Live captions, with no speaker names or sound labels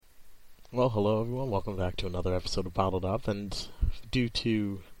Well, hello everyone. Welcome back to another episode of Bottled Up. And due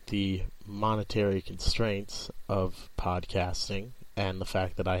to the monetary constraints of podcasting and the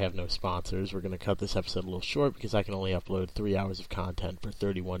fact that I have no sponsors, we're going to cut this episode a little short because I can only upload 3 hours of content per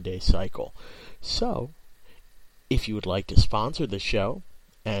 31-day cycle. So, if you would like to sponsor the show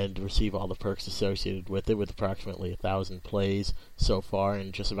and receive all the perks associated with it, with approximately 1,000 plays so far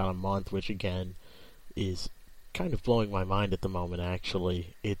in just about a month, which again is kind of blowing my mind at the moment.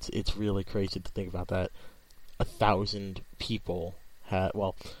 Actually, it's really crazy to think about that 1,000 people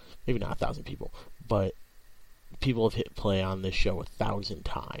maybe not 1,000 people, but people have hit play on this show 1,000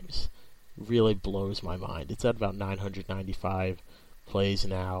 times. Really blows my mind. It's at about 995 plays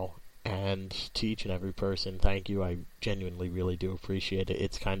now, and to each and every person, thank you. I genuinely really do appreciate it.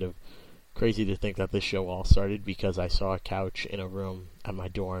 It's kind of crazy to think that this show all started because I saw a couch in a room at my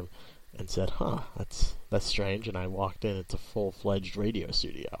dorm and said, that's strange, and I walked in. It's a full-fledged radio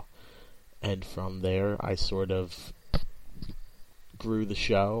studio. And from there, I sort of grew the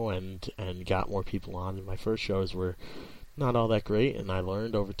show and got more people on. And my first shows were not all that great, and I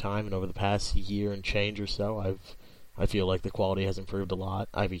learned over time, and over the past year and change or so, I feel like the quality has improved a lot.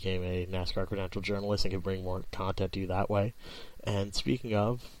 I became a NASCAR credentialed journalist and can bring more content to you that way. And speaking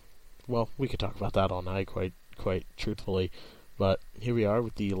of, well, we could talk about that all night, quite truthfully. But here we are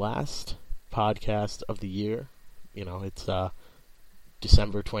with the last podcast of the year. You know, it's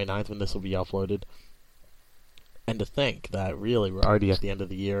December 29th when this will be uploaded. And to think that really we're already at the end of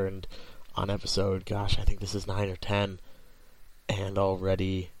the year and on episode, I think this is 9 or 10, and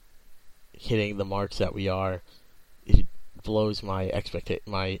already hitting the marks that we are, it blows my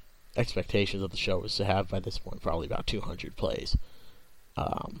expectations of the show was to have by this point probably about 200 plays.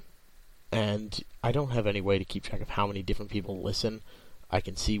 And I don't have any way to keep track of how many different people listen. I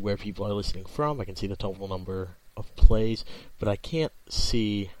can see where people are listening from. I can see the total number of plays, but I can't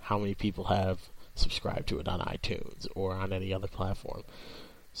see how many people have subscribed to it on iTunes or on any other platform.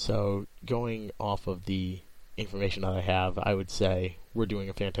 So going off of the information that I have, I would say we're doing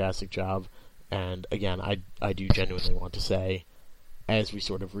a fantastic job. And again, I do genuinely want to say, as we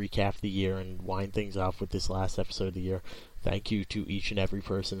sort of recap the year and wind things off with this last episode of the year, thank you to each and every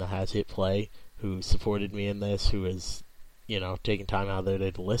person that has hit play, who supported me in this, who has, taken time out of their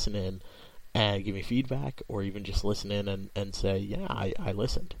day to listen in and give me feedback, or even just listen in and say, yeah, I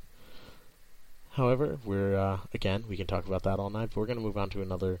listened. However, again, we can talk about that all night, but we're going to move on to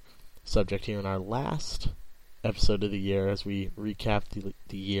another subject here in our last episode of the year as we recap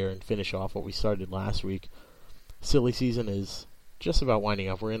the year and finish off what we started last week. Silly season is just about winding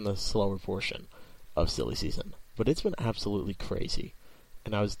up. We're in the slower portion of silly season, but it's been absolutely crazy.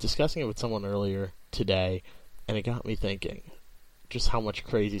 And I was discussing it with someone earlier today, and it got me thinking just how much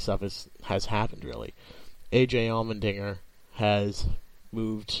crazy stuff has happened, really. AJ Allmendinger has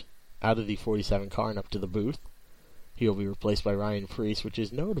moved out of the 47 car and up to the booth. He will be replaced by Ryan Preece, which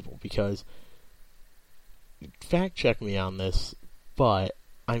is notable because, fact check me on this, but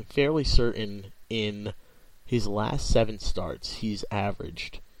I'm fairly certain in his last 7 starts, he's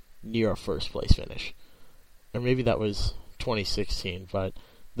averaged near a first place finish. Or maybe that was 2016, but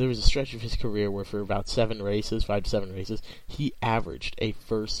there was a stretch of his career where for about 5 to 7 races, he averaged a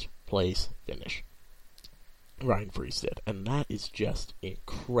first place finish. Ryan Preece did, and that is just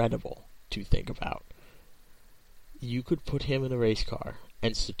incredible to think about. You could put him in a race car,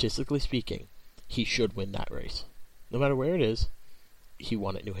 and statistically speaking, he should win that race. No matter where it is. He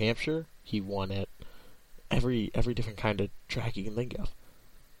won at New Hampshire, he won at every different kind of track you can think of.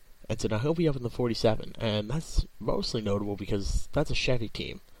 And so now he'll be up in the 47, and that's mostly notable because that's a Chevy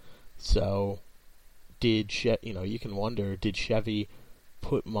team. So, you can wonder, did Chevy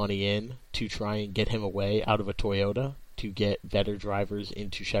put money in to try and get him away out of a Toyota to get better drivers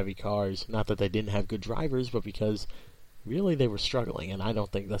into Chevy cars? Not that they didn't have good drivers, but because really they were struggling, and I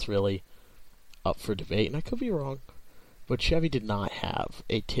don't think that's really up for debate, and I could be wrong. But Chevy did not have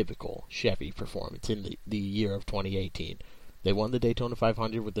a typical Chevy performance in the year of 2018. They won the Daytona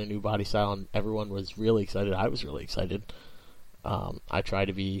 500 with their new body style, and everyone was really excited. I was really excited. I try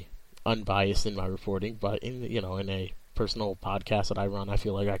to be unbiased in my reporting, but in a personal podcast that I run, I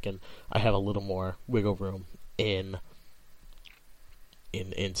feel like I have a little more wiggle room in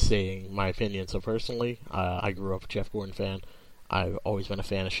saying my opinion. So personally, I grew up a Jeff Gordon fan. I've always been a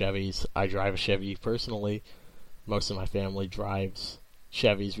fan of Chevys. I drive a Chevy personally. Most of my family drives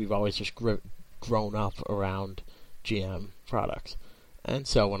Chevys. We've always just grown up around GM products. And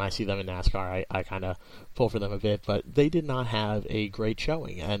so when I see them in NASCAR, I kind of pull for them a bit. But they did not have a great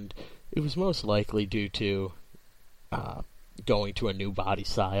showing. And it was most likely due to going to a new body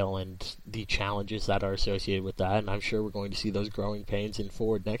style and the challenges that are associated with that. And I'm sure we're going to see those growing pains in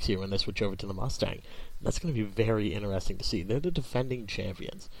Ford next year when they switch over to the Mustang. That's going to be very interesting to see. They're the defending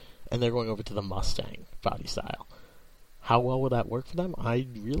champions, and they're going over to the Mustang body style. How well will that work for them? I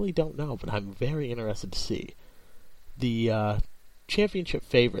really don't know, but I'm very interested to see. The championship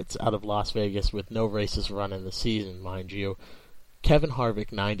favorites out of Las Vegas, with no races run in the season, mind you: Kevin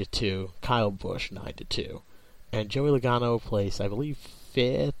Harvick 9-2, Kyle Busch 9-2, and Joey Logano placed, I believe,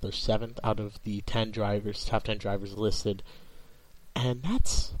 5th or 7th out of the top 10 drivers listed, and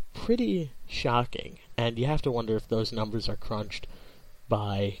that's pretty shocking. And you have to wonder if those numbers are crunched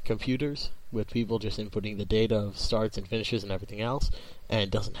by computers, with people just inputting the data of starts and finishes and everything else,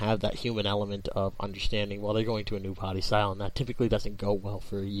 and doesn't have that human element of understanding, well, they're going to a new body style, and that typically doesn't go well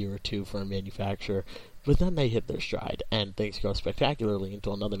for a year or two for a manufacturer, but then they hit their stride, and things go spectacularly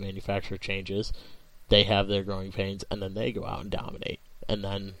until another manufacturer changes, they have their growing pains, and then they go out and dominate, and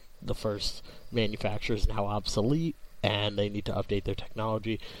then the first manufacturer is now obsolete, and they need to update their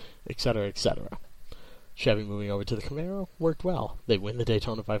technology, etc., etc. Chevy moving over to the Camaro worked well. They win the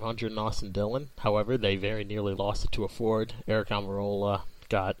Daytona 500 in Austin Dillon. However, they very nearly lost it to a Ford. Eric Almirola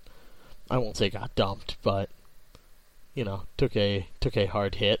I won't say got dumped, but, took a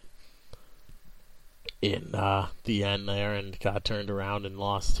hard hit in the end there and got turned around and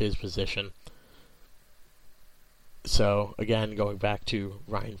lost his position. So, again, going back to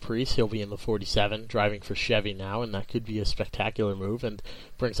Ryan Preece, he'll be in the 47, driving for Chevy now, and that could be a spectacular move, and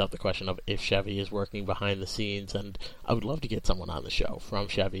brings up the question of if Chevy is working behind the scenes, and I would love to get someone on the show from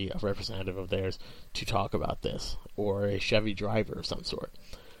Chevy, a representative of theirs, to talk about this, or a Chevy driver of some sort.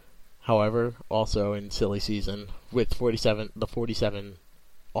 However, also in silly season, with the 47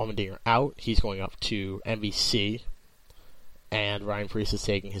 Allmendinger out, he's going up to NBC, and Ryan Preece is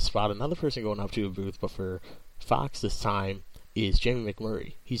taking his spot. Another person going up to a booth, but for Fox this time, is Jamie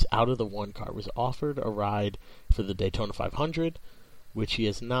McMurray. He's out of the one car, was offered a ride for the Daytona 500, which he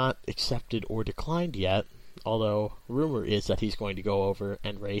has not accepted or declined yet, although rumor is that he's going to go over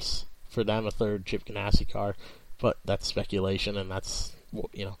and race for them, a third Chip Ganassi car, but that's speculation, and that's,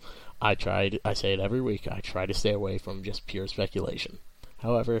 I say it every week, I try to stay away from just pure speculation.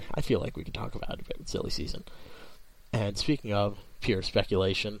 However, I feel like we can talk about it a bit with silly season. And speaking of pure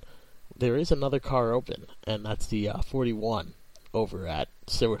speculation, there is another car open, and that's the 41 over at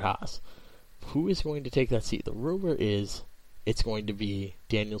Stewart-Haas. Who is going to take that seat? The rumor is it's going to be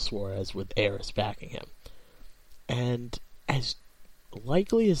Daniel Suarez with Eris backing him. And as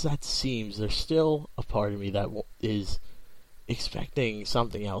likely as that seems, there's still a part of me that is expecting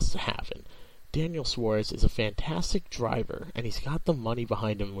something else to happen. Daniel Suarez is a fantastic driver, and he's got the money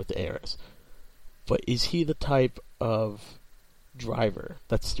behind him with Eris. But is he the type of driver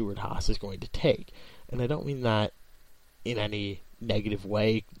that Stewart-Haas is going to take? And I don't mean that in any negative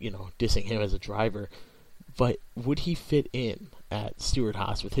way, dissing him as a driver, but would he fit in at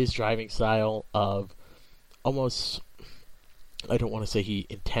Stewart-Haas with his driving style of almost, I don't want to say he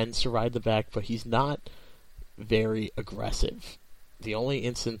intends to ride the back, but he's not very aggressive. The only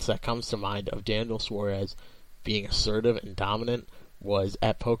instance that comes to mind of Daniel Suarez being assertive and dominant was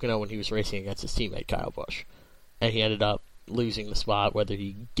at Pocono when he was racing against his teammate Kyle Busch, and he ended up losing the spot. Whether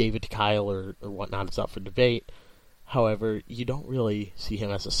he gave it to Kyle or whatnot is up for debate. However, you don't really see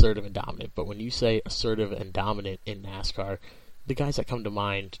him as assertive and dominant, but when you say assertive and dominant in NASCAR, the guys that come to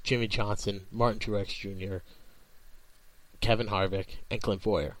mind: Jimmy Johnson, Martin Truex Jr., Kevin Harvick, and Clint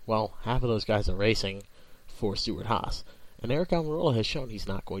Bowyer. Well, half of those guys are racing for Stewart-Haas, and Eric Almirola has shown he's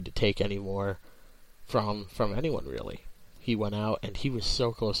not going to take any more from anyone, really. He went out, and he was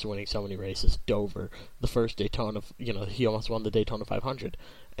so close to winning so many races. Dover, the first Daytona, he almost won the Daytona 500,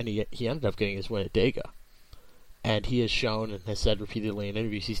 and he ended up getting his win at Dega. And he has shown and has said repeatedly in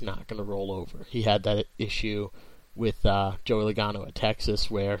interviews he's not going to roll over. He had that issue with Joey Logano at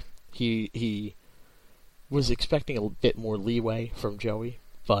Texas, where he was expecting a bit more leeway from Joey,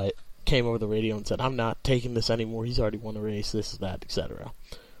 but came over the radio and said, "I'm not taking this anymore. He's already won a race, this, that, etc."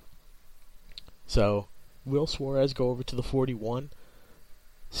 So, will Suarez go over to the 41?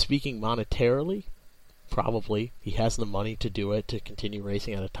 Speaking monetarily, probably. He has the money to do it, to continue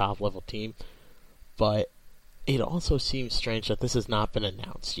racing at a top-level team. But it also seems strange that this has not been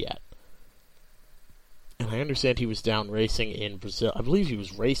announced yet. And I understand he was down racing in Brazil. I believe he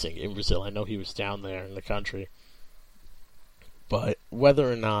was racing in Brazil. I know he was down there in the country. But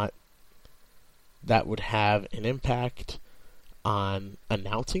whether or not that would have an impact on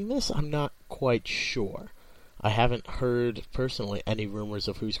announcing this, I'm not quite sure. I haven't heard personally any rumors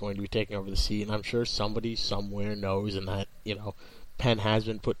of who's going to be taking over the seat, and I'm sure somebody somewhere knows, and that, pen has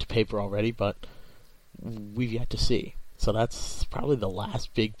been put to paper already, but we've yet to see. So that's probably the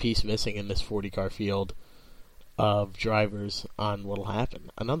last big piece missing in this 40-car field of drivers on what will happen.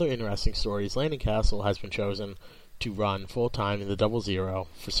 Another interesting story is Landon Cassill has been chosen to run full-time in the 00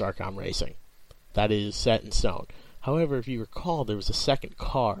 for Sarcom Racing. That is set in stone. However, if you recall, there was a second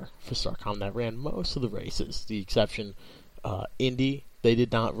car for Sarcom that ran most of the races. The exception, Indy, they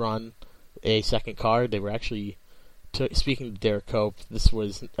did not run a second car. They were actually, speaking to Derek Cope,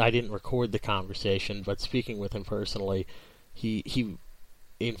 I didn't record the conversation, but speaking with him personally, he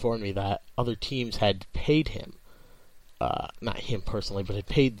informed me that other teams had paid him, not him personally, but had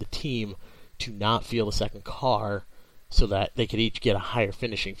paid the team to not field a second car so that they could each get a higher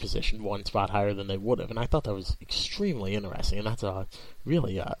finishing position, one spot higher than they would have. And I thought that was extremely interesting, and that's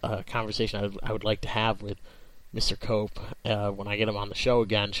really a conversation I would like to have with Mr. Cope when I get him on the show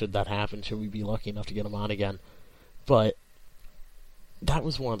again, should that happen, should we be lucky enough to get him on again. But that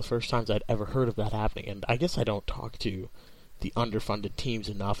was one of the first times I'd ever heard of that happening, and I guess I don't talk to the underfunded teams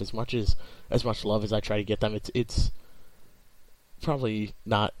enough. As much love as I try to get them, it's probably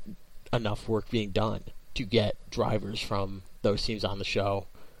not enough work being done to get drivers from those teams on the show,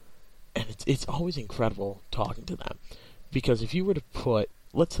 and it's always incredible talking to them, because if you were to put,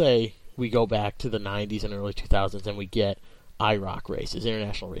 let's say we go back to the 90s and early 2000s and we get IROC races,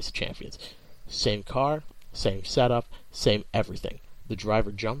 International Race of Champions, same car, same setup, same everything. The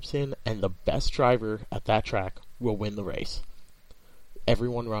driver jumps in, and the best driver at that track will win the race.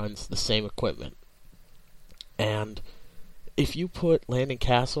 Everyone runs the same equipment. And if you put Landon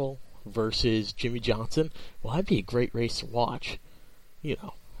Cassill versus Jimmy Johnson, well, that'd be a great race to watch. You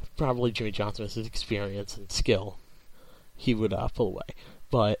know, probably Jimmy Johnson with his experience and skill, he would pull away.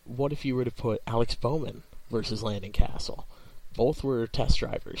 But what if you were to put Alex Bowman versus Landon Cassill? Both were test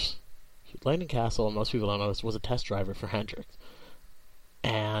drivers. Landon Cassill, and most people don't know this, was a test driver for Hendricks.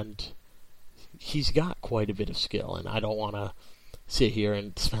 And he's got quite a bit of skill, and I don't want to sit here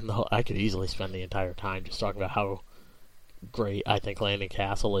and I could easily spend the entire time just talking about how great I think Landon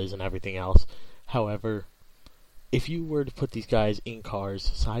Cassill is and everything else. However, if you were to put these guys in cars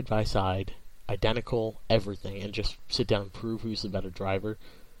side by side, identical everything, and just sit down and prove who's the better driver,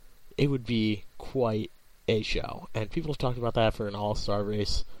 it would be quite a show. And people have talked about that for an all-star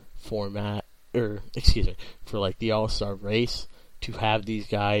race format, for like the all-star race, to have these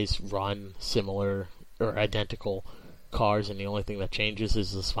guys run similar or identical cars, and the only thing that changes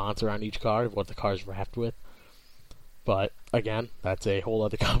is the sponsor on each car, what the car's wrapped with. But again, that's a whole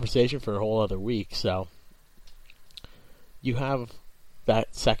other conversation for a whole other week. So you have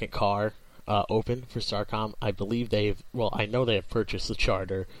that second car open for Sarcom. I believe I know they have purchased the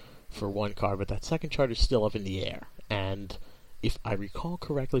charter for one car, but that second charter is still up in the air. And if I recall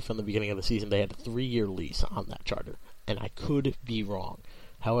correctly from the beginning of the season, they had a 3-year lease on that charter, and I could be wrong.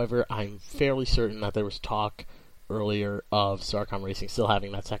 However, I'm fairly certain that there was talk earlier of Sarcom Racing still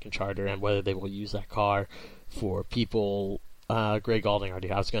having that second charter, and whether they will use that car for people. Greg Galding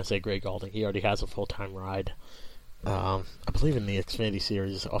he already has a full-time ride. I believe in the Xfinity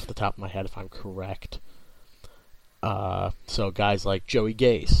Series, off the top of my head, if I'm correct. So guys like Joey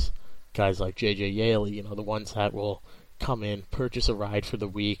Gase, guys like JJ Yaley, the ones that will come in, purchase a ride for the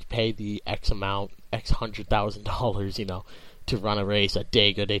week, pay the X $100,000, to run a race at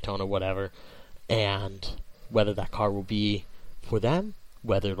Daytona, whatever, and whether that car will be for them,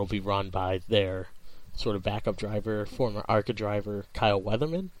 whether it'll be run by their sort of backup driver, former ARCA driver, Kyle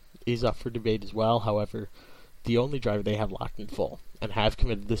Weatherman, is up for debate as well. However, the only driver they have locked in full and have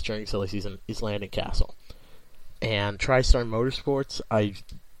committed this during silly season is Landon Cassill. And TriStar Motorsports, I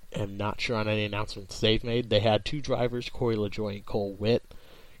am not sure on any announcements they've made. They had 2 drivers, Corey LaJoie and Cole Witt.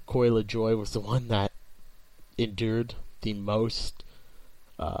 Corey LaJoie was the one that endured the most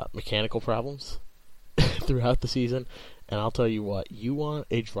mechanical problems throughout the season. And I'll tell you what, you want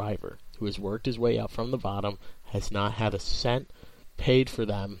a driver who has worked his way up from the bottom, has not had a cent paid for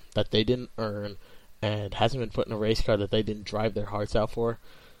them that they didn't earn, and hasn't been put in a race car that they didn't drive their hearts out for.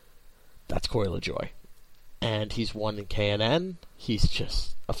 That's Corey LaJoie. And he's won in K&N. He's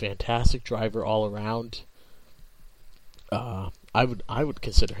just a fantastic driver all around. I would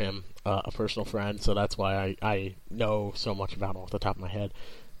consider him a personal friend, so that's why I know so much about him off the top of my head.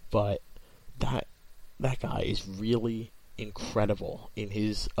 But that guy is really incredible in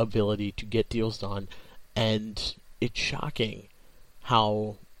his ability to get deals done, and it's shocking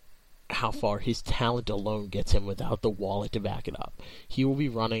how far his talent alone gets him without the wallet to back it up. He will be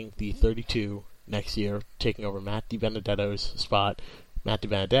running the 32 next year, taking over Matt DiBenedetto's spot. Matt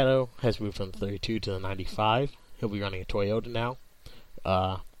DiBenedetto has moved from the 32 to the 95. He'll be running a Toyota now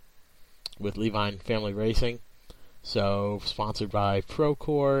with Levine Family Racing. So, sponsored by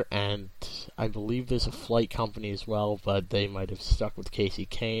Procore, and I believe there's a flight company as well, but they might have stuck with Kasey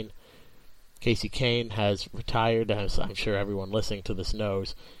Kahne. Kasey Kahne has retired, as I'm sure everyone listening to this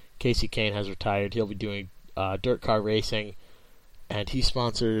knows. Kasey Kahne has retired. He'll be doing dirt car racing, and his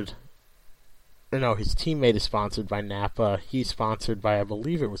teammate is sponsored by Napa. He's sponsored by, I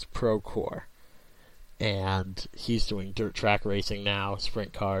believe it was Procore, and he's doing dirt track racing now,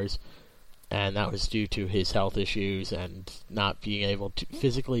 sprint cars, and that was due to his health issues and not being able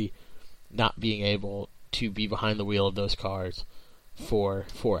to be behind the wheel of those cars for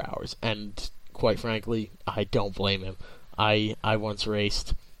 4 hours. And quite frankly, I don't blame him. I once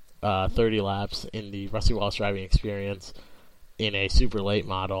raced 30 laps in the Rusty Wallace driving experience in a super late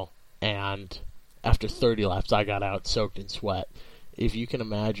model, and after 30 laps I got out soaked in sweat. If you can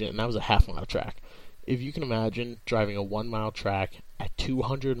imagine, and that was a half-mile track, if you can imagine driving a 1-mile track at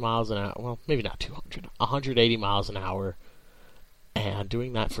 200 miles an hour, well, maybe not 200, 180 miles an hour, and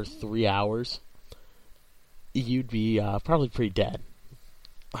doing that for 3 hours, you'd be probably pretty dead.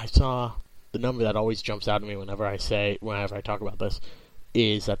 I saw the number that always jumps out at me whenever I talk about this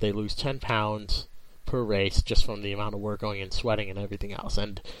is that they lose 10 pounds per race just from the amount of work going in, sweating and everything else.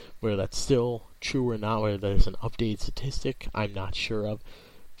 And whether that's still true or not, whether there's an updated statistic, I'm not sure of,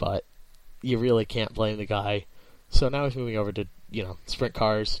 but you really can't blame the guy. So now he's moving over to, sprint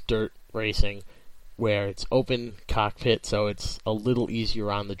cars, dirt racing, where it's open cockpit, so it's a little easier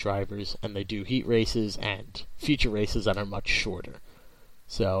on the drivers, and they do heat races and feature races that are much shorter.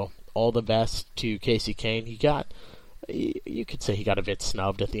 So all the best to Kasey Kahne. You could say he got a bit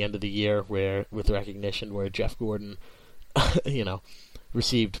snubbed at the end of the year with recognition, where Jeff Gordon,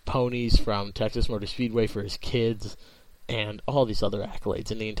 received ponies from Texas Motor Speedway for his kids and all these other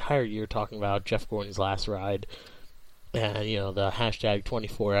accolades. And the entire year talking about Jeff Gordon's last ride and, the hashtag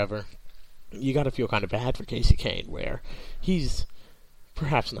 24ever. You got to feel kind of bad for Kasey Kahne, where he's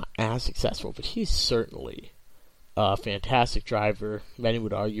perhaps not as successful, but he's certainly a fantastic driver. Many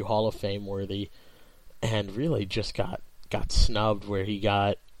would argue Hall of Fame worthy, and really just got snubbed, where he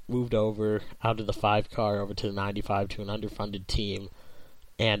got moved over out of the 5 car over to the 95 to an underfunded team,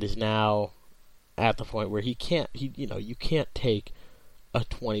 and is now at the point where you can't take a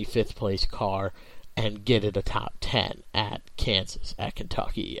 25th place car and get it a top 10 at Kansas, at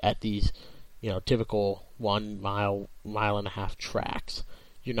Kentucky, at these typical 1 mile and a half tracks.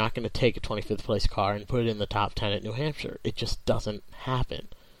 You're not going to take a 25th place car and put it in the top 10 at New Hampshire. It just doesn't happen.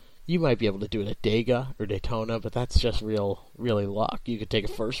 You might be able to do it at Dega or Daytona, but that's just really luck. You could take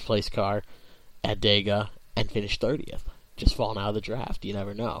a first place car at Dega and finish 30th, just falling out of the draft. You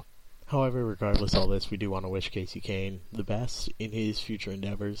never know. However, regardless of all this, we do want to wish Kasey Kahne the best in his future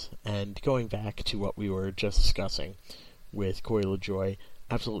endeavors. And going back to what we were just discussing with Corey LaJoie,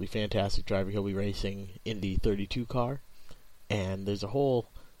 absolutely fantastic driver. He'll be racing in the 32 car, and there's a whole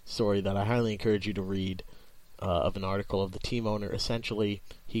story that I highly encourage you to read of an article of the team owner. Essentially,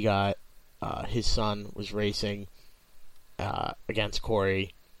 he got his son was racing against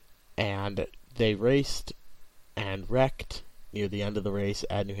Corey, and they raced and wrecked near the end of the race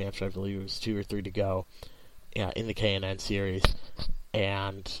at New Hampshire. I believe it was 2 or 3 to go in the K&N series,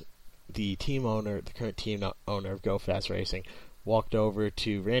 and the current team owner of Go Fast Racing, walked over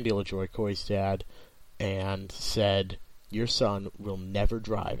to Randy LaJoie, Corey's dad, and said, "Your son will never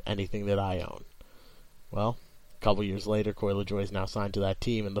drive anything that I own." Well, a couple years later, Corey LaJoie is now signed to that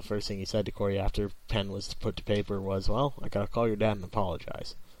team, and the first thing he said to Corey after pen was put to paper was, "Well, I gotta call your dad and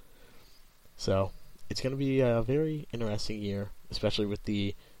apologize." So it's going to be a very interesting year, especially with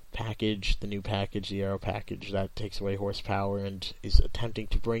the new package, the Aero package that takes away horsepower and is attempting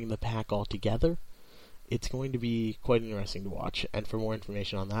to bring the pack all together. It's going to be quite interesting to watch, and for more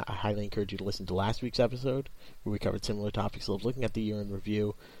information on that, I highly encourage you to listen to last week's episode, where we covered similar topics of looking at the year in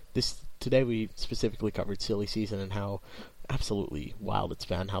review. Today we specifically covered silly season and how absolutely wild it's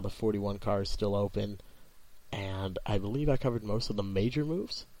been, how the 41 car is still open, and I believe I covered most of the major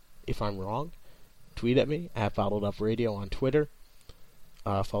moves. If I'm wrong, tweet at me, at Bottled Up Radio on Twitter.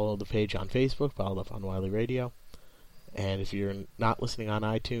 Follow the page on Facebook, Bottled Up on Wiley Radio. And if you're not listening on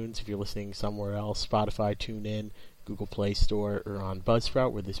iTunes, if you're listening somewhere else, Spotify, TuneIn, Google Play Store, or on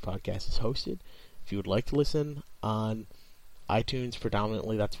Buzzsprout, where this podcast is hosted, if you would like to listen on iTunes,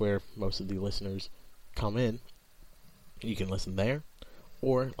 predominantly that's where most of the listeners come in, you can listen there.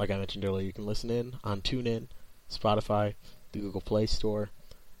 Or, like I mentioned earlier, you can listen in on TuneIn, Spotify, the Google Play Store,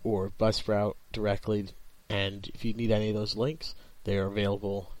 or Buzzsprout directly. And if you need any of those links, they are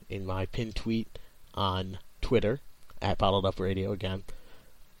available in my pinned tweet on Twitter, at Bottled Up Radio again.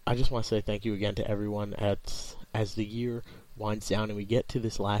 I just want to say thank you again to everyone as the year winds down and we get to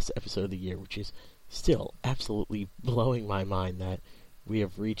this last episode of the year, which is still absolutely blowing my mind that we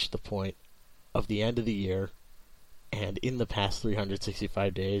have reached the point of the end of the year, and in the past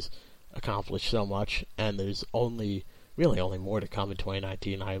 365 days accomplished so much, and there's only more to come in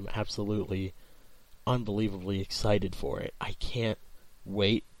 2019. I am absolutely unbelievably excited for it. I can't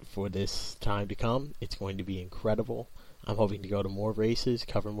wait for this time to come. It's going to be incredible. I'm hoping to go to more races,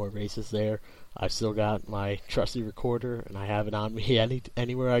 cover more races there. I've still got my trusty recorder, and I have it on me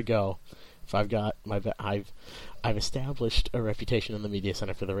anywhere I go. If I've established a reputation in the media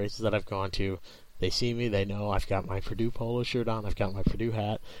center for the races that I've gone to. They see me, they know I've got my Purdue polo shirt on, I've got my Purdue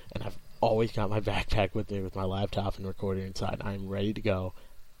hat, and I've always got my backpack with me with my laptop and recorder inside. I'm ready to go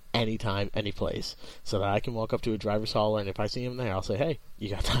anytime, any place, so that I can walk up to a driver's hauler, and if I see him there, I'll say, hey, you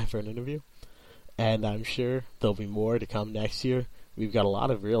got time for an interview? And I'm sure there'll be more to come next year. We've got a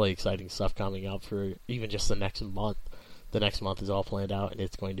lot of really exciting stuff coming up for even just the next month. The next month is all planned out, and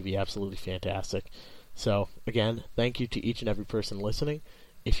it's going to be absolutely fantastic. So, again, thank you to each and every person listening.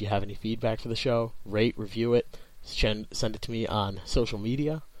 If you have any feedback for the show, rate, review it, send it to me on social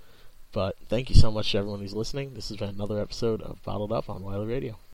media. But thank you so much to everyone who's listening. This has been another episode of Bottled Up on Wiley Radio.